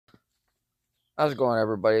How's it going,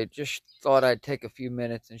 everybody? Just thought I'd take a few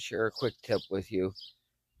minutes and share a quick tip with you.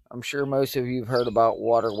 I'm sure most of you have heard about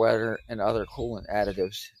water weather and other coolant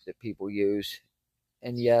additives that people use.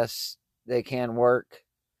 And yes, they can work.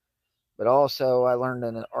 But also, I learned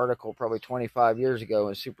in an article probably 25 years ago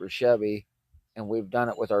in Super Chevy, and we've done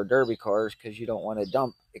it with our Derby cars because you don't want to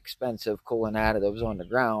dump expensive coolant additives on the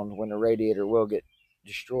ground when the radiator will get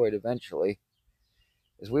destroyed eventually.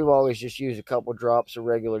 Is we've always just used a couple drops of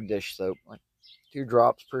regular dish soap, like 2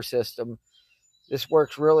 drops per system. This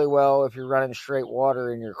works really well if you're running straight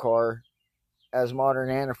water in your car, as modern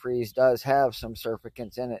antifreeze does have some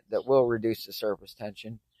surfactants in it that will reduce the surface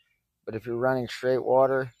tension. But if you're running straight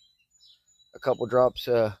water, a couple drops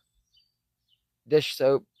of dish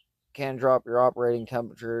soap can drop your operating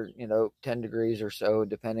temperature, 10 degrees or so,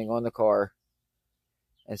 depending on the car,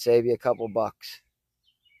 and save you a couple bucks.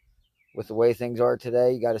 With the way things are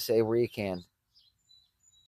today, you got to save where you can.